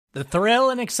The thrill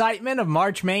and excitement of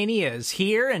March Mania is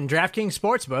here, and DraftKings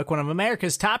Sportsbook, one of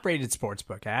America's top-rated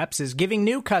sportsbook apps, is giving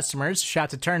new customers a shot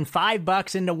to turn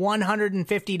 $5 into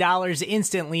 $150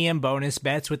 instantly in bonus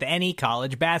bets with any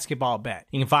college basketball bet.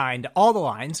 You can find all the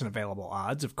lines and available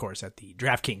odds, of course, at the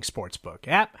DraftKings Sportsbook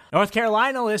app. North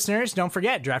Carolina listeners, don't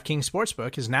forget, DraftKings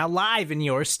Sportsbook is now live in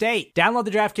your state. Download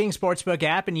the DraftKings Sportsbook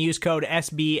app and use code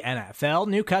SBNFL.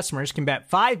 New customers can bet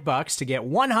 $5 to get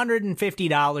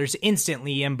 $150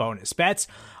 instantly in bonus bets,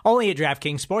 only at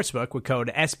DraftKings Sportsbook with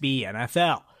code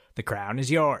SBNFL. The crown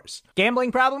is yours.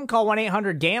 Gambling problem? Call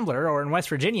 1-800-GAMBLER, or in West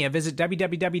Virginia, visit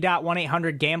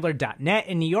www.1800gambler.net.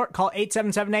 In New York, call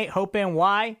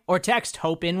 877-8-HOPE-NY or text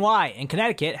HOPE-NY. In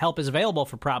Connecticut, help is available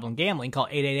for problem gambling. Call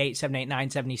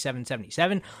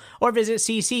 888-789-7777 or visit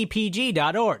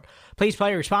ccpg.org. Please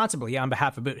play responsibly on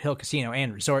behalf of Boot Hill Casino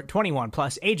and Resort. 21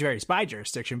 plus, age varies by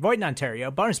jurisdiction. Void in Ontario.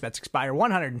 Bonus bets expire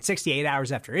 168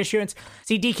 hours after issuance.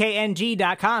 See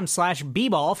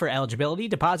dkng.com/bball for eligibility,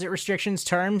 deposit restrictions,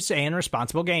 terms, and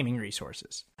responsible gaming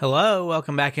resources. Hello,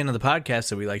 welcome back into the podcast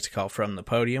that we like to call From the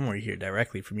Podium. We're here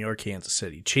directly from your Kansas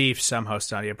City Chiefs. I'm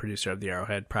host, audio producer of the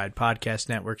Arrowhead Pride Podcast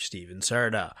Network, Steven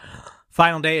Serta.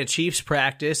 Final day of Chiefs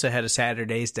practice ahead of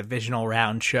Saturday's divisional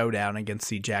round showdown against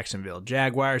the Jacksonville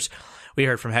Jaguars. We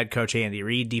heard from head coach Andy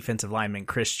Reid, defensive lineman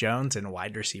Chris Jones, and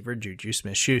wide receiver JuJu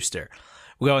Smith-Schuster.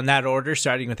 We'll go in that order,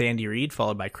 starting with Andy Reid,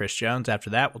 followed by Chris Jones. After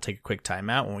that, we'll take a quick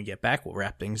timeout. When we get back, we'll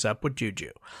wrap things up with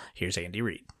JuJu. Here's Andy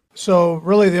Reid. So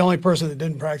really the only person that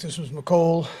didn't practice was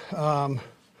McCole.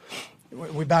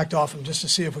 We backed off him just to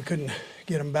see if we couldn't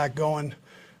get him back going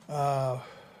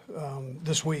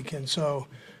this week. And so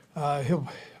he'll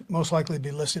most likely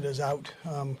be listed as out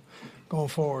going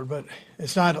forward, but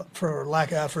it's not for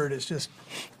lack of effort. It's just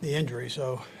the injury.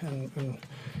 So, and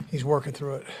he's working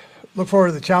through it. Look forward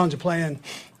to the challenge of playing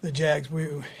the Jags. We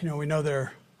know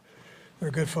they're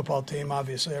a good football team.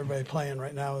 Obviously, everybody playing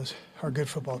right now is our good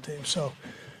football team. So,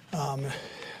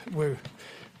 we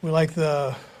like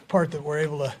the part that we're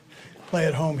able to play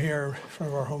at home here in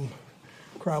front of our home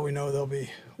crowd. We know they'll be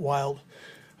wild.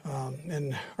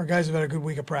 And our guys have had a good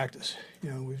week of practice.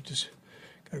 We've just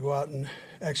got to go out and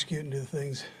execute and do the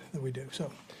things that we do.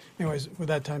 So, anyways, with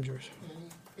that, time's yours.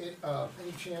 Any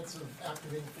chance of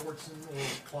activating Fortson or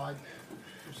Clyde?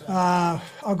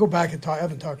 I'll go back and talk. I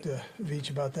haven't talked to Veach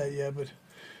about that yet, but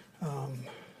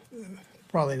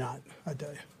probably not, I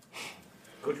tell you.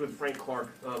 Coach, with Frank Clark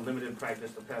limited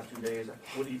practice the past 2 days,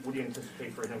 what do you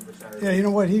anticipate for him for Saturday? Yeah, you know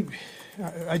what?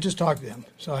 I just talked to him,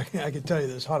 so I can tell you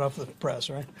this hot off the press,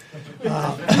 right?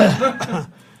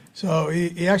 So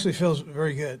he actually feels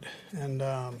very good, and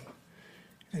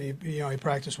he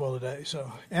practiced well today,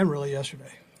 so and really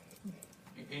yesterday.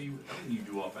 Andy, everything you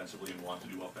do offensively and want to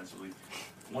do offensively,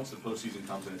 once the postseason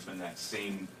comes in, it's been that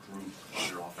same group on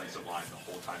your offensive line the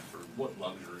whole time. For what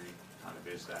luxury kind of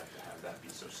is that to have that be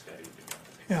so steady together?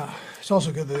 Yeah, it's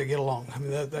also good that they get along. I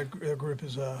mean, that group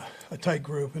is a tight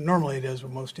group, and normally it is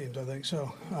with most teams, I think.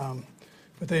 So,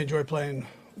 but they enjoy playing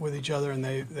with each other, and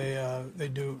they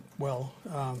do well.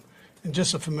 And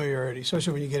just the familiarity,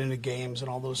 especially when you get into games and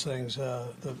all those things.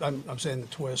 I'm saying the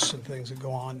twists and things that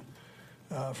go on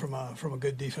from a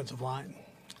good defensive line,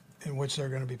 in which they're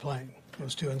going to be playing.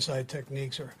 Those two inside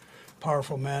techniques are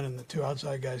powerful men, and the two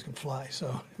outside guys can fly.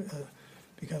 So it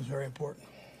becomes very important.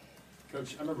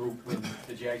 Coach, I remember when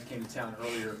the Jags came to town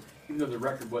earlier, even though the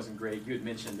record wasn't great, you had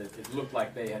mentioned that it looked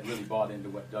like they had really bought into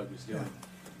what Doug was doing.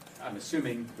 Yeah. I'm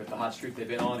assuming with the hot streak they've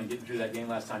been on and getting through that game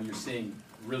last time, you're seeing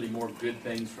really more good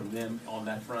things from them on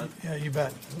that front. Yeah, you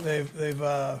bet.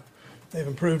 They've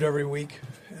improved every week,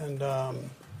 and and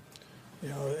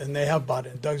they have bought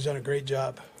in. Doug's done a great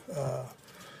job,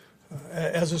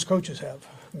 as his coaches have.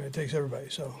 I mean, it takes everybody.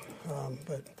 So,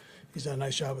 but he's done a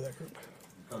nice job with that group.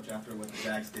 Coach, after what the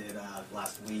Jags did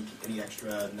last week, any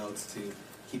extra notes to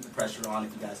keep the pressure on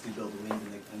if you guys do build a lead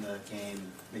in the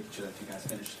game, making sure that you guys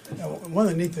finish? One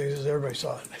of the neat things is everybody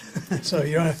saw it, so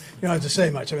you don't have to say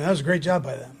much. I mean, that was a great job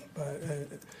by them, by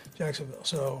Jacksonville.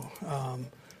 So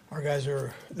our guys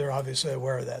they're obviously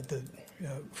aware of that. That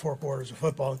 4 quarters of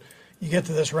football. You get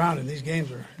to this round, and these games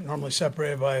are normally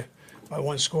separated by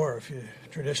one score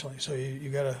traditionally. So you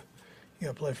got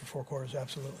to play for 4 quarters,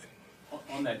 absolutely.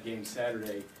 On that game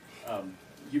Saturday,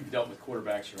 you've dealt with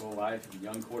quarterbacks your whole life, and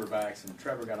young quarterbacks, and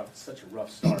Trevor got off to such a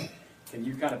rough start. Can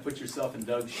you kind of put yourself in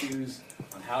Doug's shoes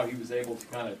on how he was able to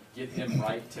kind of get him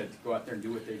right to go out there and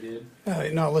do what they did?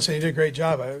 No, listen, he did a great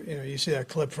job. You see that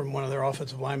clip from one of their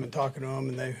offensive linemen talking to him,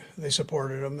 and they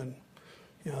supported him, and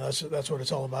that's what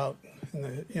it's all about.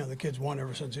 And the kid's won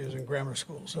ever since he was in grammar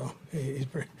school, so he's a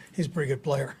pretty good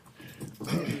player.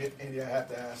 Andy, I have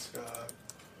to ask.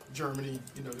 Germany,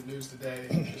 the news today,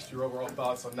 just your overall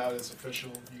thoughts on now that it's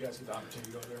official, you guys get the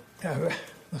opportunity to go there? Yeah,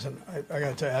 listen, I got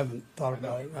to tell you, I haven't thought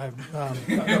about it.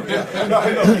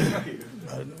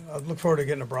 I look forward to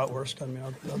getting a bratwurst. I mean,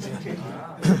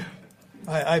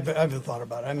 I haven't thought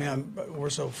about it. I mean, we're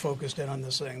so focused in on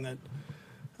this thing that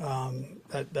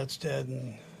that's Ted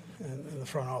and the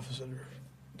front office that are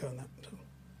doing that. So.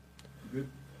 Good.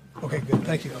 Okay, good.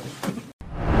 Thank you.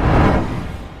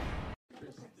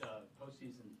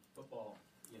 Postseason football,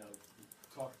 you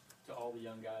talk to all the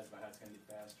young guys about how it's going to get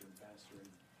faster and faster, and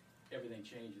everything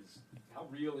changes. How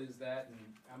real is that, and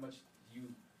how much do you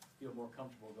feel more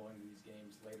comfortable going to these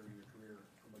games later in your career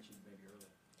from what you did maybe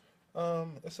earlier?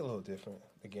 It's a little different.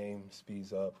 The game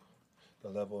speeds up, the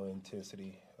level of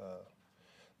intensity,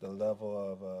 the level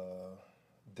of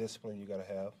discipline you got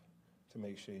to have to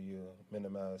make sure you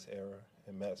minimize error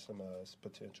and maximize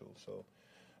potential. So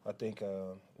I think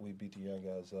we beat the young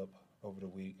guys up over the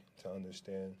week to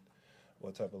understand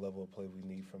what type of level of play we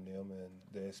need from them and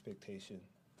the expectation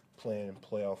playing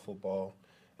playoff football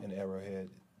in Arrowhead,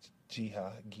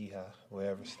 Giha,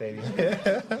 wherever stadium.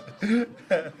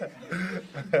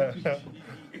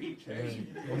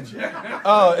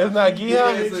 Oh, it's not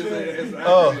Giha?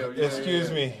 Oh, excuse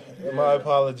me. My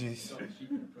apologies.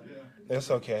 It's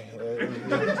okay.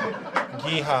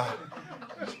 Giha.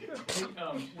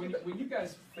 When you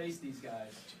guys face these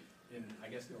guys in, I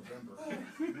guess, November,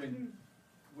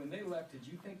 when they left, did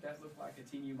you think that looked like a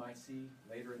team you might see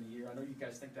later in the year? I know you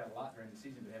guys think that a lot during the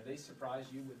season, but have they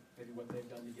surprised you with maybe what they've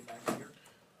done to get back here?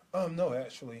 No,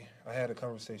 actually, I had a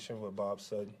conversation with Bob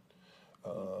Sutton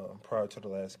prior to the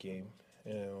last game.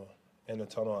 In the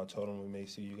tunnel, I told him we may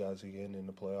see you guys again in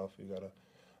the playoff. You got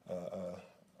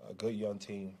a good young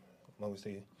team. As long as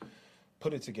they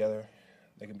put it together,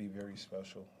 they can be very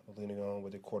special. Leaning on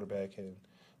with the quarterback and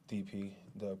DP,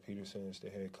 Doug Peterson is the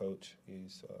head coach.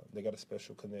 They got a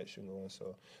special connection going,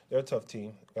 so they're a tough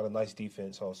team. Got a nice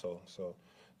defense also, so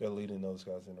they're leading those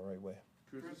guys in the right way.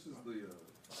 Chris, this is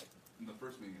in the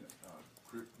first meeting,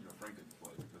 Frank didn't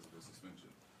play because of his suspension.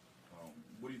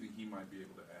 What do you think he might be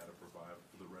able to add or provide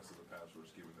for the rest of the pass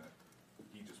rush, given that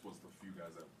he just was the few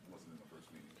guys that wasn't in the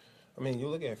first meeting? I mean, you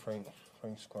look at Frank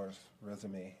Clark's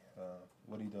resume,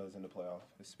 what he does in the playoff,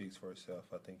 it speaks for itself.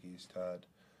 I think he's tied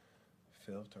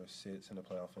 5th or 6th in the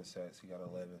playoff in sacks. He got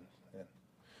 11.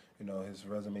 And, his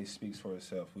resume speaks for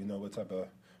itself. We know what type of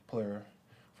player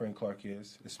Frank Clark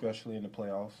is, especially in the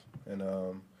playoffs. And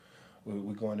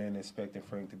we're going in expecting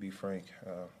Frank to be Frank.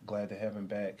 Glad to have him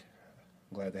back.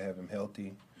 Glad to have him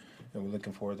healthy. And we're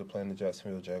looking forward to playing the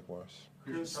Jacksonville Jaguars.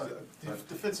 Chris,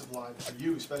 defensive line for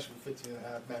you, especially with 15 and a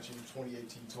half, matching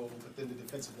 2018 total, but then the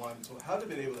defensive line total, how have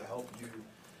they been able to help you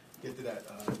get to that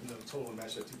total and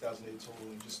match that 2008 total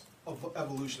and just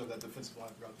evolution of that defensive line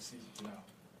throughout the season to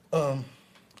now?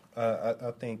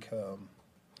 I think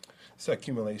it's an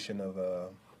accumulation of the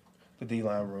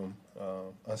D-line room,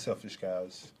 unselfish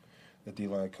guys, the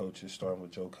D-line coaches, starting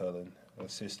with Joe Cullen,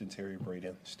 assistant Terry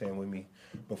Braden, staying with me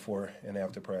before and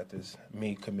after practice,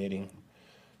 me committing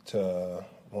to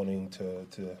wanting to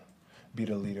be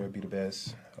the leader, be the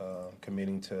best,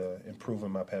 committing to improving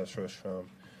my pass rush from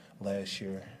last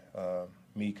year,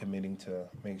 me committing to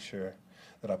make sure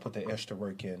that I put the extra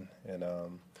work in, and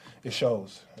it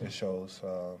shows. It shows.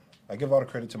 I give all the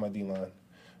credit to my D-line.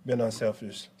 Been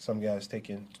unselfish. Some guys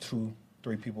taking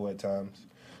 2-3 people at times,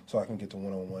 so I can get to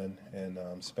one-on-one,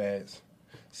 and Spads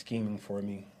scheming for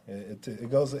me. It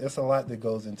goes. It's a lot that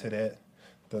goes into that.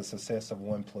 The success of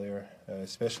one player,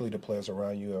 especially the players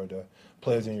around you or the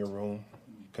players in your room,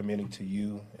 committing to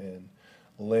you and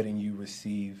letting you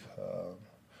receive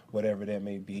whatever that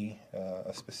may be,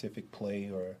 a specific play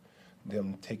or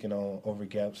them taking on over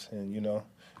gaps. And,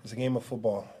 it's a game of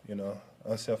football,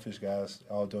 unselfish guys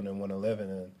all doing it in 111.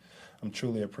 And I'm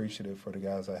truly appreciative for the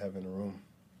guys I have in the room.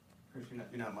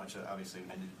 You're not much, obviously,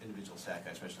 an individual sack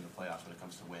guy, especially in the playoffs when it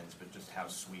comes to wins, but just how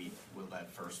sweet will that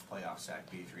first playoff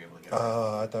sack be if you're able to get it?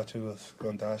 I thought you was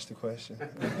going to dodge the question.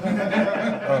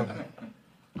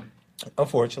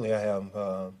 Unfortunately, I have,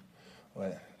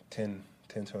 10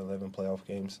 to 11 playoff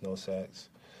games, no sacks.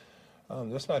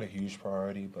 That's not a huge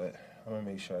priority, but I'm going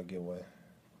to make sure I get one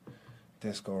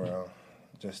this go around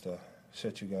just to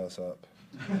shut you guys up.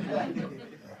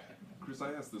 Chris,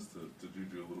 I asked this to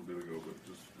JuJu a little bit ago, but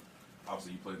just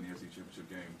obviously you played in the AFC Championship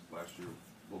game last year.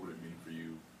 What would it mean for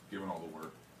you, given all the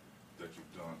work that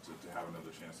you've done, to have another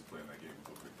chance to play in that game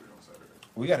with a victory on Saturday?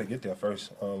 We got to get there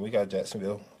first. We got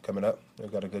Jacksonville coming up.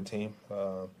 We've got a good team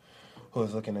who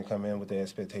is looking to come in with the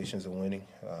expectations of winning.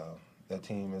 That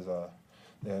team is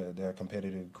they're a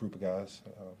competitive group of guys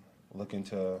looking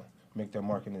to make their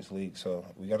mark in this league. So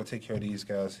we got to take care of these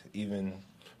guys even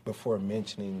before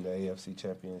mentioning the AFC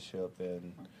Championship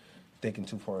and thinking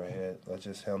too far ahead. Let's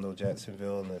just handle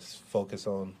Jacksonville and let's focus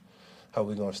on how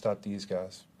we're going to stop these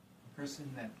guys. Chris, in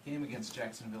that game against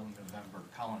Jacksonville in November,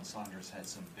 Colin Saunders had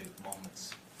some big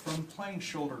moments. From playing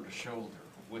shoulder to shoulder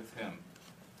with him,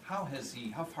 how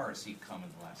far has he come in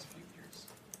the last few years?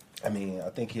 I mean, I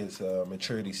think his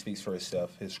maturity speaks for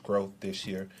itself, his growth this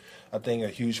year. I think a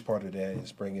huge part of that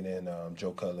is bringing in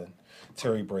Joe Cullen,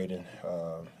 Terry Braden.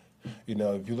 You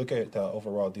know, if you look at the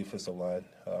overall defensive line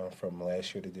from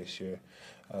last year to this year,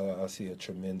 I see a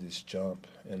tremendous jump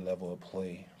in level of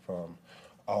play from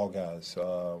all guys,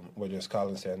 whether it's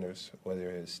Colin Sanders, whether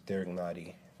it's Derek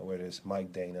Nottie, whether it's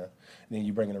Mike Dana. And then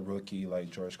you bring in a rookie like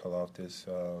George Karlaftis.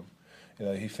 You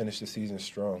know, he finished the season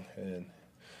strong. And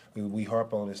we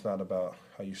harp on it's not about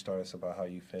how you start, it's about how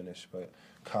you finish. But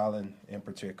Colin, in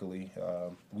particularly,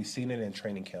 we've seen it in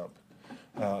training camp,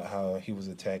 how he was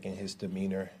attacking, his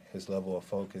demeanor, his level of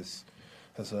focus,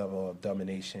 his level of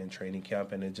domination in training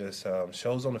camp, and it just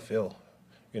shows on the field.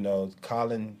 You know,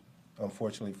 Colin,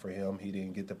 unfortunately for him, he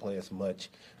didn't get to play as much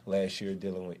last year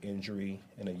dealing with injury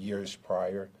in the years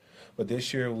prior. But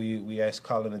this year we asked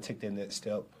Colin to take that next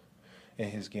step in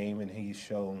his game, and he's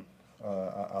shown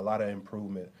a lot of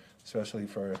improvement, especially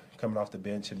for coming off the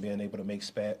bench and being able to make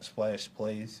splash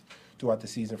plays throughout the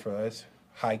season for us,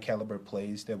 high caliber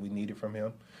plays that we needed from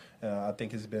him. I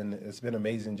think it's been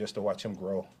amazing just to watch him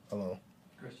grow alone.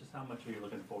 Chris, just how much are you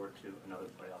looking forward to another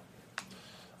playoff?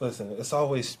 Listen, it's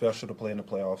always special to play in the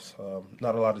playoffs.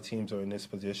 Not a lot of teams are in this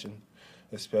position,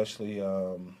 especially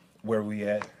where we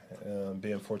at,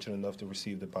 being fortunate enough to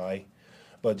receive the bye.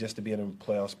 But just to be in the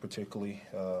playoffs particularly,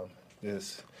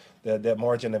 that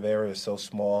margin of error is so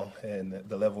small, and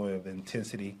the level of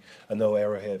intensity. I know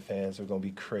Arrowhead fans are going to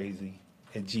be crazy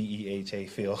at GEHA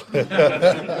Field.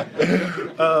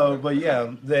 But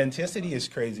yeah, the intensity is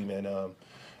crazy, man.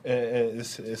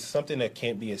 It's something that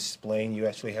can't be explained. You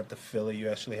actually have to feel it. You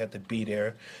actually have to be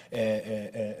there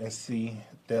and see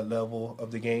that level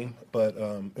of the game. But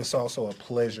it's also a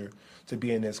pleasure to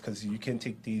be in this because you can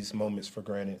take these moments for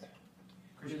granted.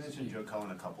 Chris, you mentioned Joe Cullen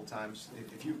a couple times.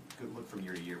 If you could look from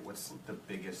year to year, what's the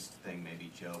biggest thing maybe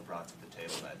Joe brought to the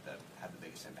table that had the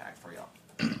biggest impact for y'all?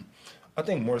 I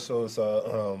think more so is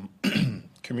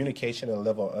communication and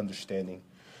level of understanding.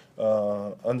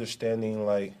 Understanding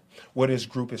like where this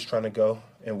group is trying to go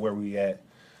and where we at.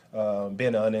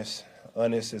 Being honest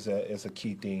is a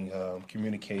key thing.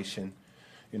 Communication.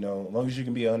 You know, as long as you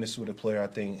can be honest with a player, I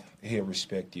think he'll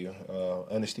respect you.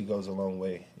 Honesty goes a long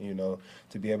way. You know,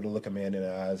 to be able to look a man in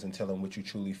the eyes and tell him what you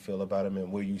truly feel about him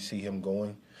and where you see him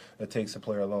going, that takes a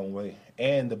player a long way.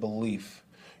 And the belief.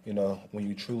 You know, when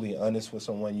you're truly honest with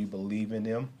someone, you believe in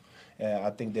them. And I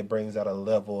think that brings out a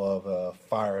level of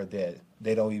fire that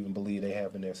they don't even believe they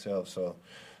have in themselves. So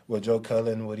with Joe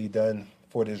Cullen, what he done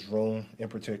for this room in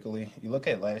particularly, you look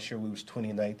at last year, we was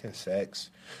 29th in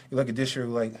sacks. You look at this year,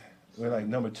 we're like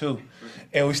number 2.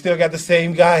 And we still got the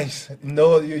same guys.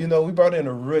 No, you know, we brought in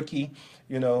a rookie.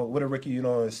 You know, with a rookie, you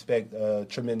don't expect a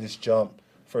tremendous jump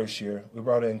first year. We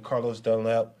brought in Carlos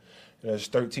Dunlap. You know, it's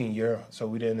 13 year, so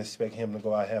we didn't expect him to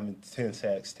go out having 10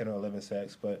 or 11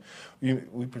 sacks. But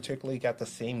we particularly got the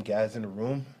same guys in the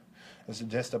room. It's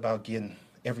just about getting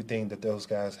everything that those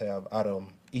guys have out of them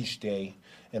each day,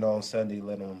 and on Sunday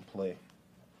letting them play.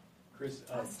 Chris,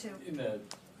 tell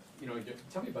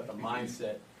me about the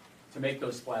mindset to make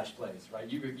those splash plays, right?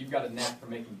 You've got a knack for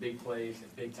making big plays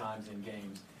at big times in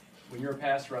games. When you're a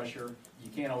pass rusher, you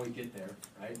can't always get there,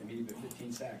 right? I mean, even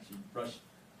 15 sacks, you rush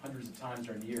hundreds of times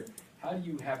during the year. How do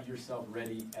you have yourself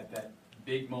ready at that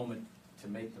big moment to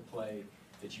make the play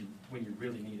when you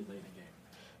really need it late in the game?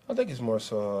 I think it's more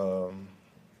so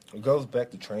it goes back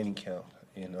to training camp.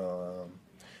 You know,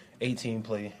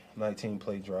 18-play,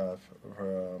 19-play drive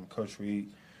for Coach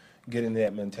Reid, getting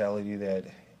that mentality that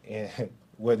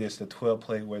whether it's the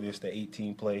 12-play, whether it's the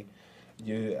 18-play,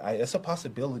 it's a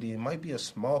possibility. It might be a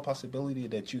small possibility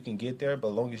that you can get there, but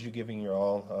as long as you're giving your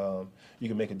all, you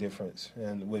can make a difference.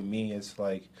 And with me, it's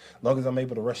like, as long as I'm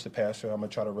able to rush the passer, I'm going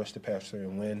to try to rush the passer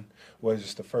and win, whether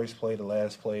it's the first play, the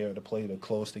last play, or the play to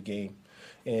close the game.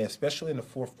 And especially in the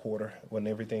fourth quarter, when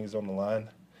everything's on the line,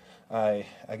 I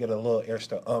get a little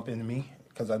extra in me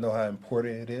because I know how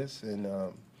important it is. And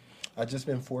I've just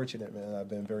been fortunate, man. I've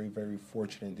been very, very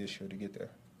fortunate this year to get there.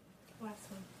 Last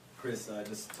one. Chris,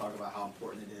 just talk about how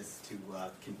important it is to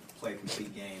play a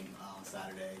complete game on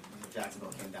Saturday. You know,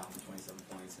 Jacksonville came down from 27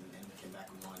 points and came back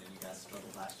and won, and you guys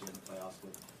struggled last year in the playoffs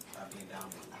with being down.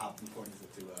 How important is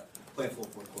it to play full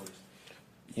 4 quarters?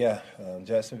 Yeah,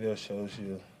 Jacksonville shows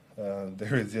you their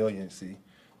resiliency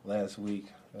last week.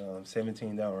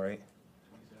 17 down, right?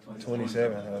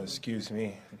 27. Excuse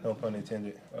me, no pun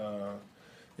intended.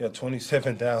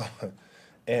 27 down,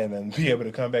 and be able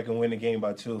to come back and win the game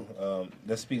by 2.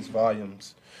 That speaks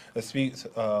volumes. That speaks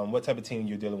what type of team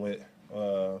you're dealing with.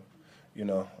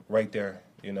 Right there.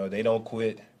 They don't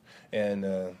quit,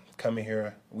 and coming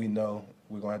here, we know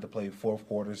we're gonna have to play fourth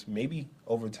quarters, maybe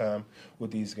overtime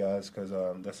with these guys because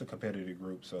that's a competitive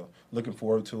group. So looking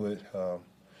forward to it,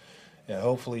 and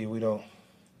hopefully we don't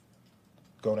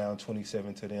go down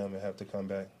 27 to them and have to come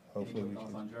back. Hopefully we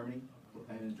can. On Germany? We're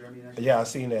playing in Germany next Yeah, I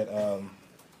seen that.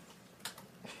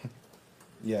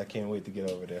 Yeah, I can't wait to get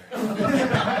over there.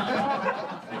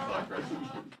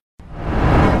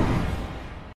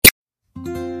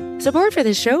 Support for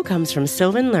this show comes from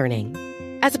Sylvan Learning.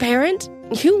 As a parent,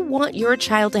 you want your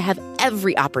child to have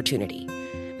every opportunity,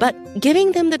 but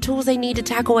giving them the tools they need to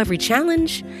tackle every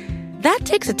challenge, that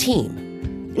takes a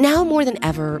team. Now more than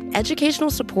ever, educational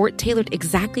support tailored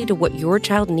exactly to what your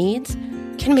child needs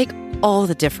can make all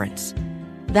the difference.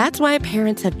 That's why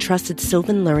parents have trusted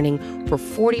Sylvan Learning for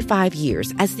 45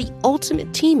 years as the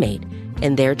ultimate teammate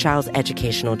in their child's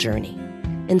educational journey,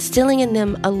 instilling in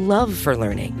them a love for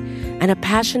learning and a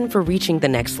passion for reaching the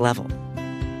next level.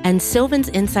 And Sylvan's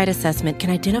Insight Assessment can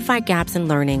identify gaps in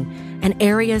learning and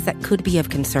areas that could be of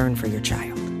concern for your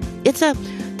child. It's a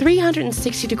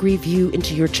 360-degree view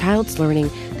into your child's learning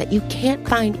that you can't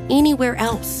find anywhere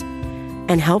else,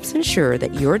 and helps ensure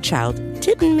that your child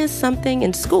didn't miss something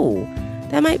in school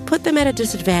that might put them at a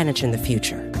disadvantage in the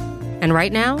future. And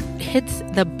right now, it's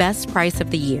the best price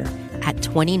of the year at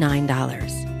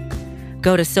 $29.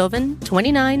 Go to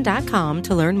sylvan29.com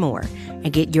to learn more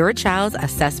and get your child's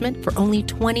assessment for only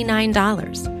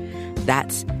 $29.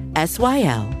 That's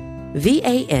SYLVAN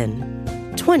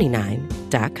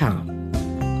 29.com.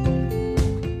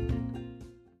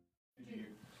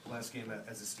 Last game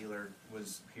as a Steeler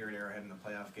was here at Arrowhead in the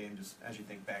playoff game. Just as you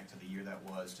think back to the year that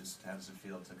was, just how does it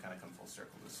feel to kind of come full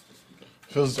circle this weekend?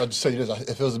 I'll just tell you this,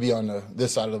 it feels to be on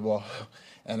this side of the ball.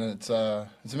 And it's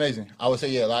amazing. I would say,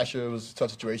 yeah, last year it was a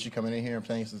tough situation coming in here and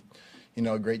playing against,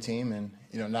 a great team. And,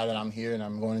 now that I'm here and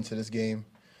I'm going into this game,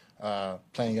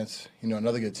 playing against,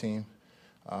 another good team.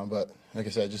 But like I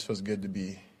said, it just feels good to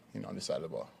be, on this side of the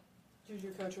ball.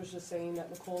 Your coach was just saying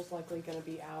that Nicole's likely going to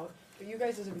be out, but you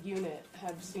guys as a unit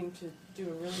have seemed to do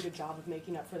a really good job of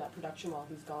making up for that production while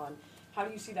he's gone. How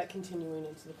do you see that continuing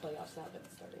into the playoffs now that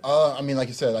it's starting? Like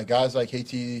I said, guys like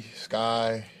KT,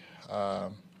 Sky,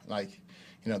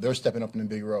 they're stepping up in a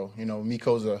big role.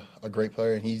 Miko's a great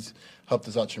player, and he's helped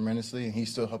us out tremendously, and he's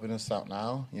still helping us out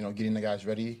now, getting the guys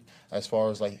ready as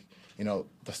far as, the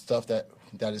stuff that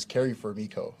is carried for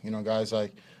Miko. Guys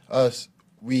like us,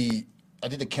 I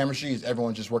think the chemistry is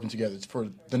everyone just working together. It's for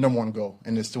the number one goal,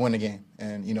 and it's to win the game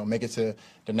and, make it to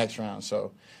the next round.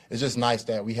 So it's just nice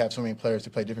that we have so many players to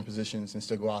play different positions and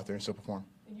still go out there and still perform.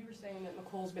 And you were saying that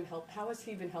Nicole's been how has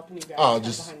he been helping you guys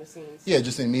just behind the scenes? Yeah,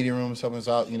 just in meeting rooms, helping us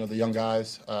out, the young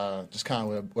guys, just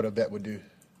kind of what a vet would do.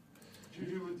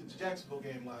 JuJu, with the Jacksonville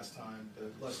game last time,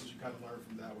 the lessons you kind of learned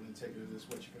from that one and take it to this,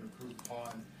 what you can improve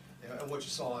upon, and what you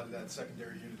saw out of that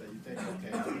secondary unit that you think,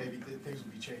 okay, maybe things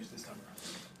will be changed this time around.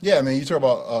 Yeah, I mean, you talk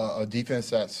about a defense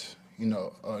that's,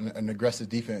 an aggressive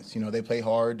defense. They play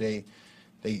hard, they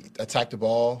attack the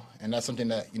ball, and that's something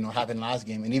that, happened last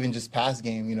game. And even just past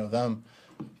game, them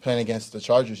playing against the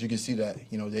Chargers, you can see that,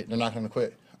 they're not going to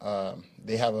quit.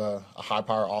 They have a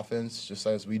high-power offense, just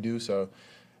as we do, so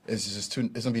it's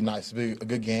going to be nice. It'll be a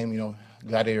good game,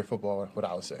 gladiator football, what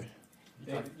I would say.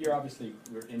 Dave, you obviously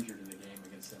were injured in the game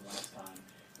against them last time.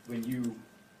 When you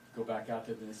go back out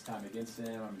there this time against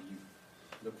them, you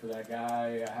look for that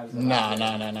guy? How does that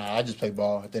No. I just play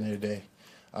ball at the end of the day.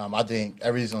 I think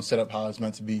everything's going to set up how it's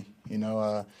meant to be.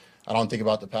 I don't think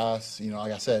about the past.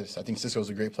 Like I said, I think Cisco's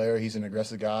a great player. He's an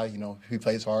aggressive guy. He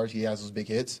plays hard. He has those big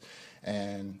hits.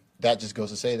 And that just goes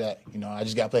to say that, I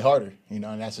just got to play harder. And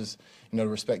that's just, the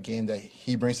respect game that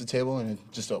he brings to the table and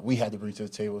just what we had to bring to the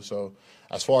table. So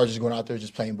as far as just going out there,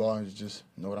 just playing ball and just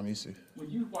know what I'm used to. When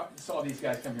you saw these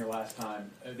guys come here last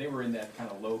time, they were in that kind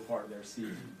of low part of their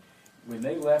season. When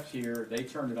they left here, they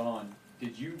turned it on.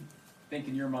 Did you think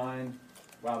in your mind,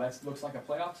 wow, that looks like a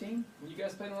playoff team when you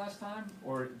guys played the last time?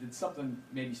 Or did something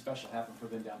maybe special happen for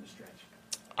them down the stretch?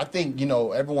 I think,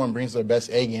 everyone brings their best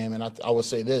A game. And I would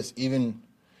say this, even,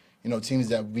 teams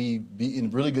that we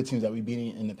beat, really good teams that we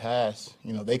beat in the past,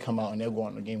 they come out and they'll go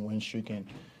on a game winning streak and,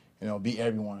 beat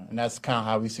everyone. And that's kind of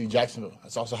how we see Jacksonville.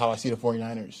 That's also how I see the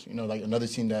 49ers, another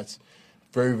team that's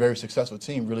very, very successful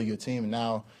team, really good team. And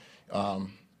now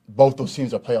both those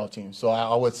teams are playoff teams. So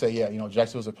I would say, yeah,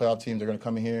 Jacksonville's a playoff team. They're going to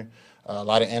come in here, a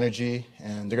lot of energy,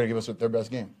 and they're going to give us their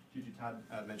best game. JuJu,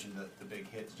 Todd mentioned the big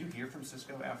hit. Did you hear from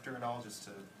Cisco after it all, just to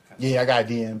kind of... Yeah, I got a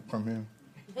DM from him.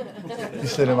 He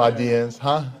slid in my DMs,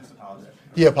 huh? Just apologize.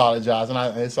 He apologized,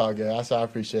 and it's all good. I said I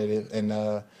appreciate it, and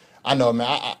I know,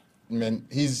 man. Man,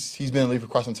 he's been in the league for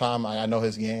quite some time. I know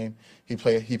his game. He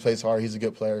plays hard. He's a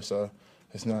good player, so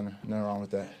there's nothing wrong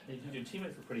with that. Your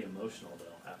teammates were pretty emotional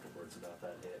though afterwards about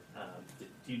that hit.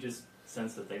 Do you just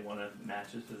sense that they want to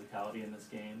match his physicality in this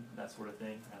game, that sort of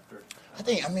thing? After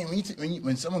I mean,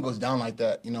 when someone goes down like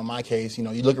that, in my case, you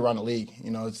look around the league.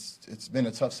 It's been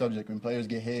a tough subject when players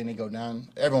get hit and they go down.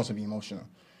 Everyone's gonna be emotional.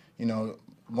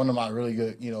 One of my really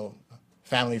good,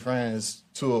 family friends,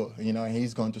 Tua, and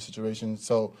he's going through situations.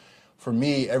 So for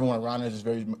me, everyone around us is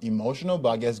very emotional, but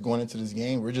I guess going into this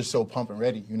game, we're just so pumped and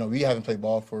ready. We haven't played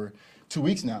ball for 2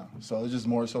 weeks now, so it's just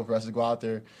more so for us to go out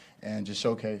there and just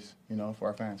showcase, for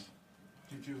our fans.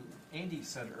 JuJu, Andy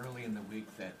said early in the week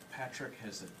that Patrick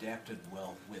has adapted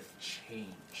well with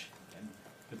change, and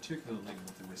particularly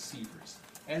with the receivers.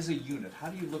 As a unit, how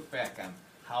do you look back on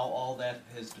how all that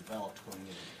has developed going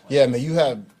into the play? Yeah, man, you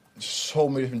have so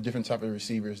many different type of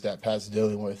receivers that Pat's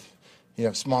dealing with. You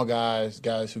have small guys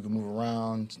who can move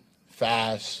around,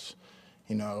 fast,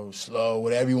 slow,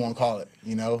 whatever you want to call it.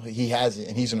 He has it,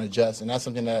 and he's going to adjust, and that's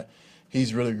something that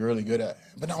he's really, really good at.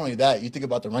 But not only that, you think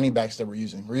about the running backs that we're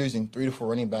using. We're using 3 to 4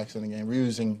 running backs in the game. We're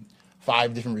using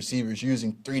 5 different receivers. You're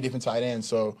using 3 different tight ends.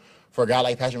 So for a guy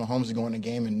like Patrick Mahomes to go in the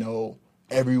game and know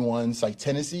everyone's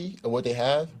tendency of what they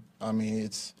have, I mean,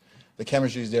 the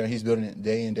chemistry is there, and he's building it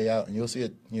day in, day out, and you'll see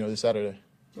it, this Saturday.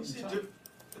 Do you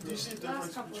see a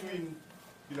difference between,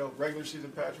 regular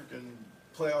season Patrick and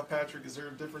playoff Patrick? Is there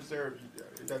a difference there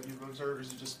that you've observed, or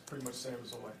is it just pretty much the same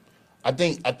as always? I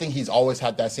think he's always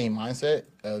had that same mindset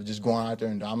of just going out there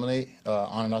and dominate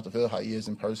on and off the field, how he is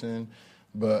in person.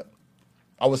 But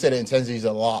I would say the intensity is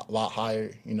a lot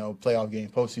higher, playoff game,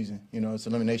 postseason. It's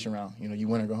elimination round. You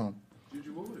win or go home.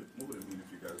 JuJu, what would it mean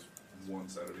if you guys won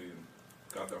Saturday and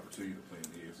got the opportunity to play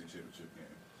in the AFC Championship game?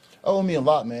 Oh, it'll mean a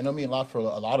lot, man. It'll mean a lot for a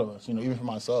lot of us, even for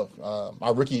myself.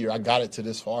 My rookie year, I got it to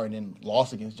this far and then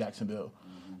lost against Jacksonville.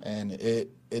 And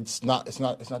it's not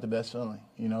the best feeling,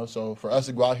 So for us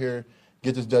to go out here,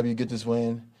 get this W, get this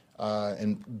win,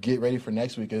 and get ready for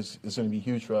next week is going to be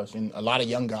huge for us. And a lot of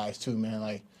young guys too, man.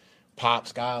 Like Pop,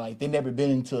 Sky, they never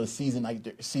been into a season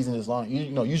season this long.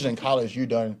 Usually in college you're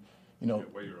done,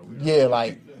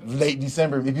 late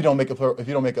December if you don't make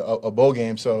a bowl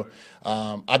game. So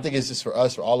I think it's just for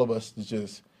us, for all of us, to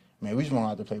just, man, we just want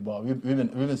to out there play ball. We've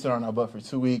been sitting on our butt for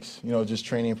 2 weeks, just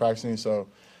training and practicing. So.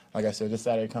 Like I said, this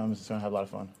Saturday comes, it's going to have a lot of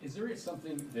fun. Is there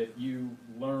something that you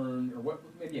learn, or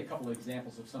maybe a couple of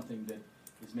examples of something that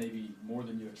is maybe more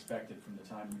than you expected from the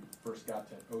time you first got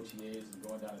to OTAs and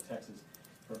going down to Texas,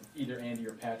 from either Andy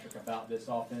or Patrick about this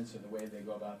offense or the way they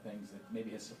go about things that maybe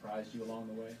has surprised you along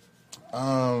the way?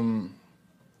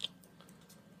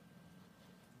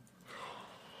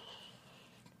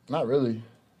 Not really.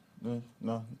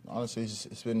 No, honestly,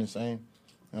 it's been the same.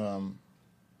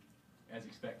 As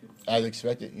expected. As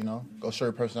expected, Go show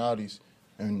your personalities.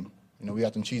 And, we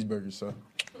got them cheeseburgers, so. All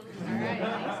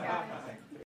right.